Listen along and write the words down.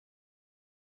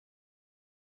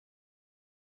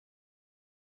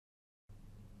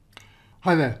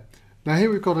Hi there. Now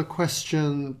here we've got a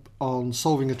question on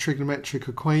solving a trigonometric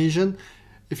equation.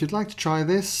 If you'd like to try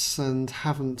this and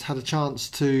haven't had a chance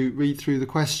to read through the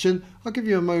question, I'll give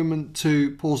you a moment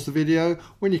to pause the video.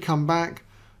 When you come back,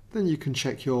 then you can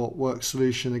check your work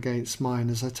solution against mine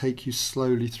as I take you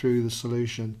slowly through the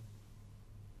solution.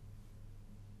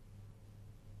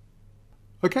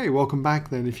 Okay, welcome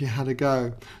back then if you had a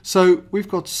go. So we've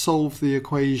got to solve the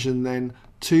equation then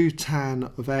 2 tan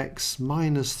of x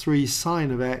minus 3 sine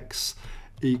of x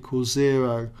equals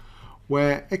 0,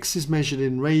 where x is measured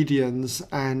in radians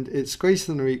and it's greater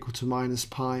than or equal to minus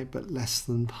pi but less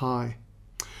than pi.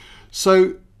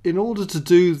 So in order to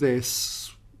do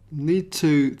this, we need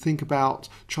to think about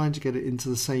trying to get it into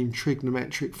the same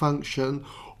trigonometric function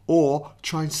or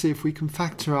try and see if we can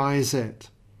factorize it.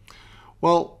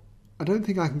 Well, I don't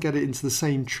think I can get it into the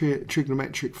same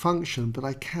trigonometric function, but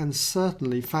I can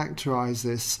certainly factorize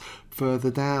this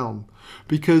further down,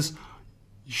 because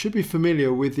you should be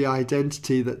familiar with the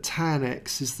identity that tan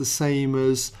x is the same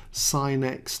as sine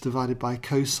x divided by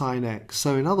cosine x.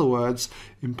 So in other words,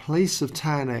 in place of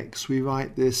tan x, we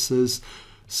write this as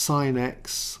sine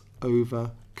x over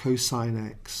cosine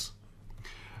x.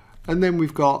 And then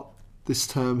we've got this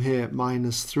term here,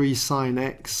 minus 3 sine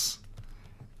x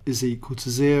is equal to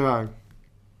 0.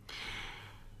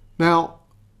 Now,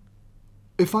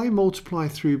 if I multiply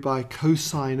through by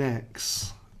cosine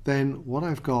x, then what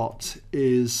I've got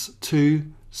is 2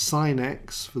 sine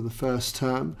x for the first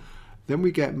term, then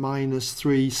we get minus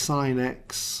 3 sine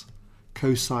x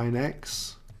cosine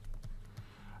x,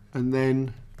 and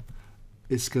then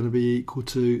it's going to be equal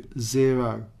to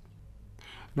 0.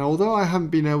 Now, although I haven't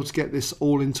been able to get this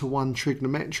all into one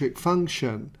trigonometric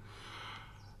function,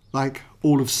 like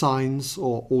all of sines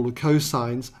or all of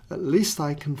cosines, at least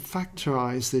I can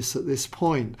factorize this at this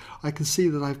point. I can see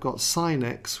that I've got sine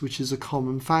x, which is a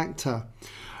common factor.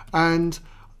 And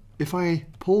if I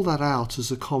pull that out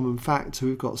as a common factor,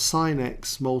 we've got sine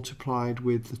x multiplied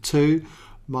with the 2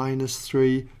 minus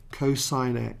 3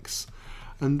 cosine x.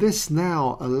 And this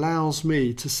now allows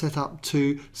me to set up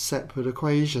two separate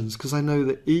equations, because I know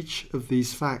that each of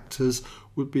these factors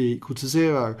would be equal to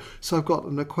 0. So I've got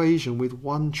an equation with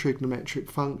one trigonometric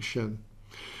function.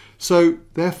 So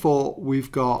therefore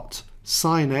we've got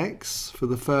sine x for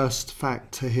the first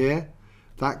factor here.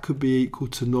 That could be equal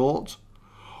to 0.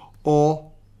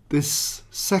 Or this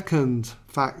second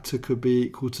factor could be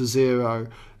equal to 0.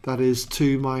 That is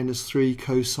 2 minus 3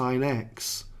 cosine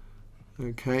x.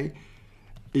 Okay,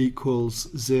 equals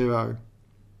 0.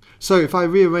 So if I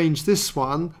rearrange this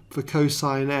one for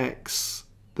cosine x,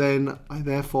 then I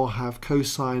therefore have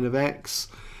cosine of x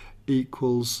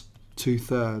equals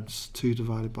 2/3, 2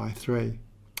 divided by 3.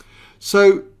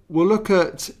 So we'll look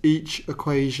at each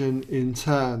equation in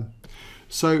turn.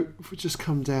 So if we just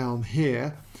come down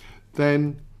here,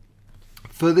 then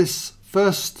for this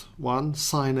first one,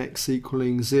 sine x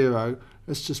equaling 0,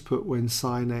 let's just put when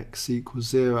sine x equals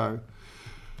 0.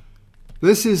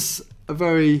 This is a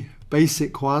very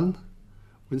basic one.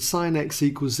 When sine x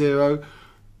equals 0,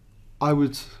 I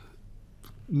would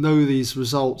know these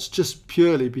results just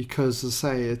purely because, as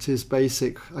I say, it is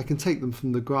basic. I can take them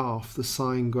from the graph, the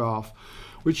sine graph,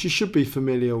 which you should be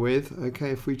familiar with.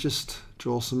 Okay, if we just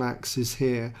draw some axes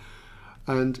here,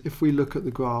 and if we look at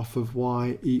the graph of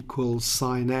y equals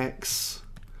sine x,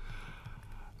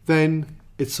 then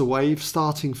it's a wave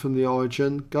starting from the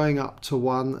origin, going up to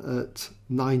 1 at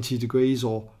 90 degrees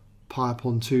or pi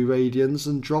upon 2 radians,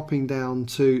 and dropping down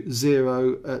to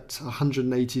 0 at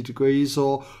 180 degrees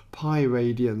or pi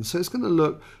radians. So it's going to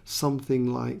look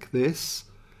something like this.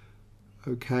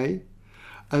 Okay,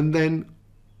 and then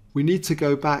we need to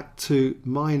go back to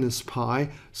minus pi.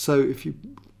 So if you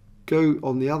go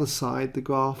on the other side, the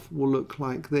graph will look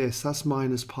like this. That's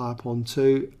minus pi upon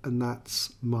 2, and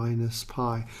that's minus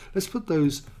pi. Let's put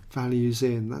those values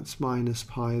in. That's minus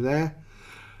pi there.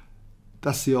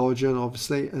 That's the origin,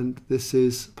 obviously, and this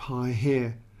is pi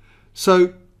here.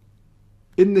 So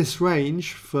in this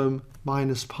range from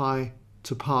minus pi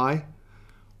to pi,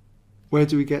 where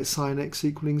do we get sine x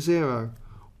equaling 0?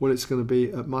 Well, it's going to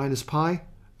be at minus pi,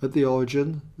 at the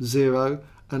origin, 0,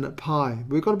 and at pi.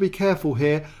 We've got to be careful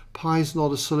here. Pi is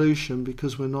not a solution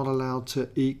because we're not allowed to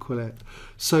equal it.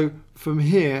 So from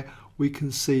here, we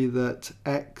can see that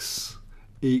x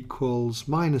equals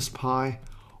minus pi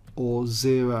or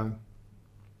 0.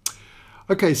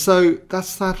 Okay, so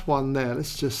that's that one there.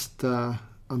 Let's just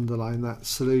underline that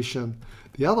solution.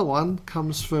 The other one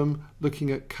comes from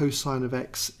looking at cosine of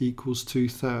x equals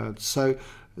 2/3. So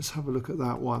let's have a look at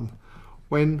that one.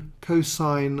 When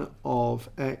cosine of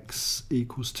x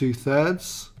equals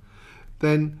 2/3,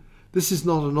 then This is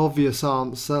not an obvious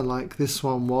answer like this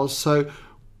one was, so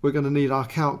we're going to need our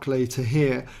calculator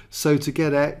here. So to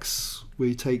get x,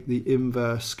 we take the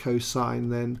inverse cosine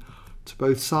then to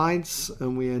both sides,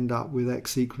 and we end up with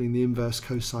x equaling the inverse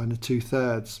cosine of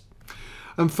 2/3.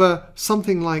 And for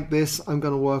something like this, I'm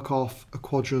going to work off a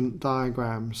quadrant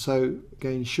diagram. So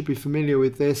again, you should be familiar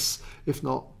with this. If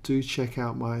not, do check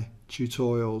out my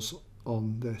tutorials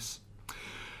on this.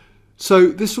 So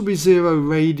this will be 0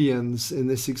 radians in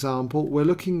this example. We're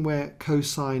looking where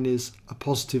cosine is a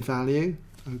positive value,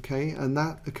 okay, and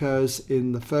that occurs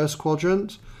in the first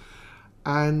quadrant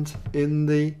and in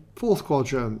the fourth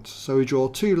quadrant. So we draw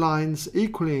two lines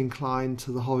equally inclined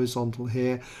to the horizontal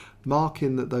here,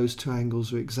 marking that those two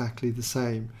angles are exactly the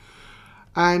same.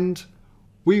 And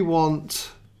we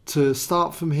want to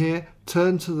start from here,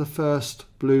 turn to the first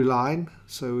blue line,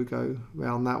 so we go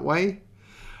round that way,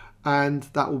 and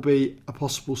that will be a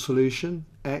possible solution,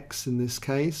 x in this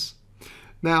case.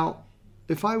 Now,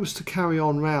 if I was to carry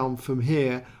on round from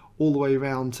here all the way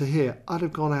round to here, I'd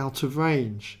have gone out of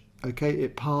range. Okay,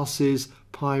 it passes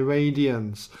pi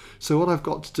radians. So what I've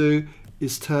got to do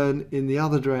is turn in the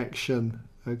other direction,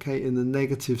 okay, in the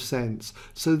negative sense.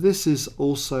 So this is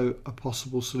also a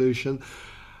possible solution,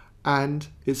 and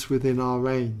it's within our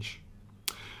range.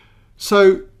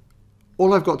 So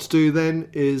all I've got to do then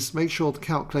is make sure the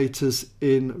calculator's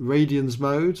in radians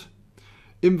mode,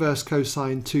 inverse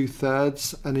cosine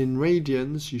 2/3, and in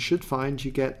radians you should find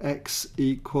you get x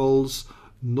equals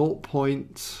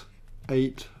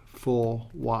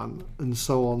 0.841 and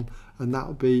so on, and that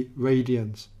will be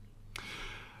radians.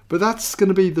 But that's going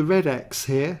to be the red x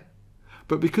here,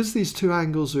 but because these two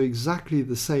angles are exactly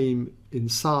the same in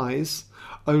size,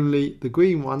 only the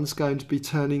green one's going to be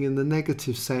turning in the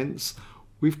negative sense,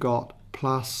 we've got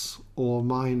plus or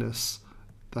minus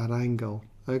that angle,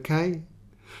 okay?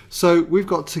 So we've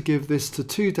got to give this to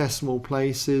two decimal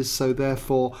places, so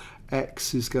therefore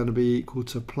x is going to be equal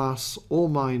to plus or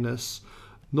minus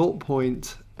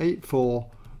 0.84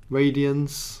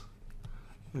 radians,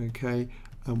 okay,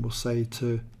 and we'll say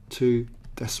to two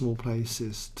decimal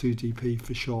places, 2dp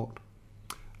for short.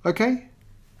 Okay.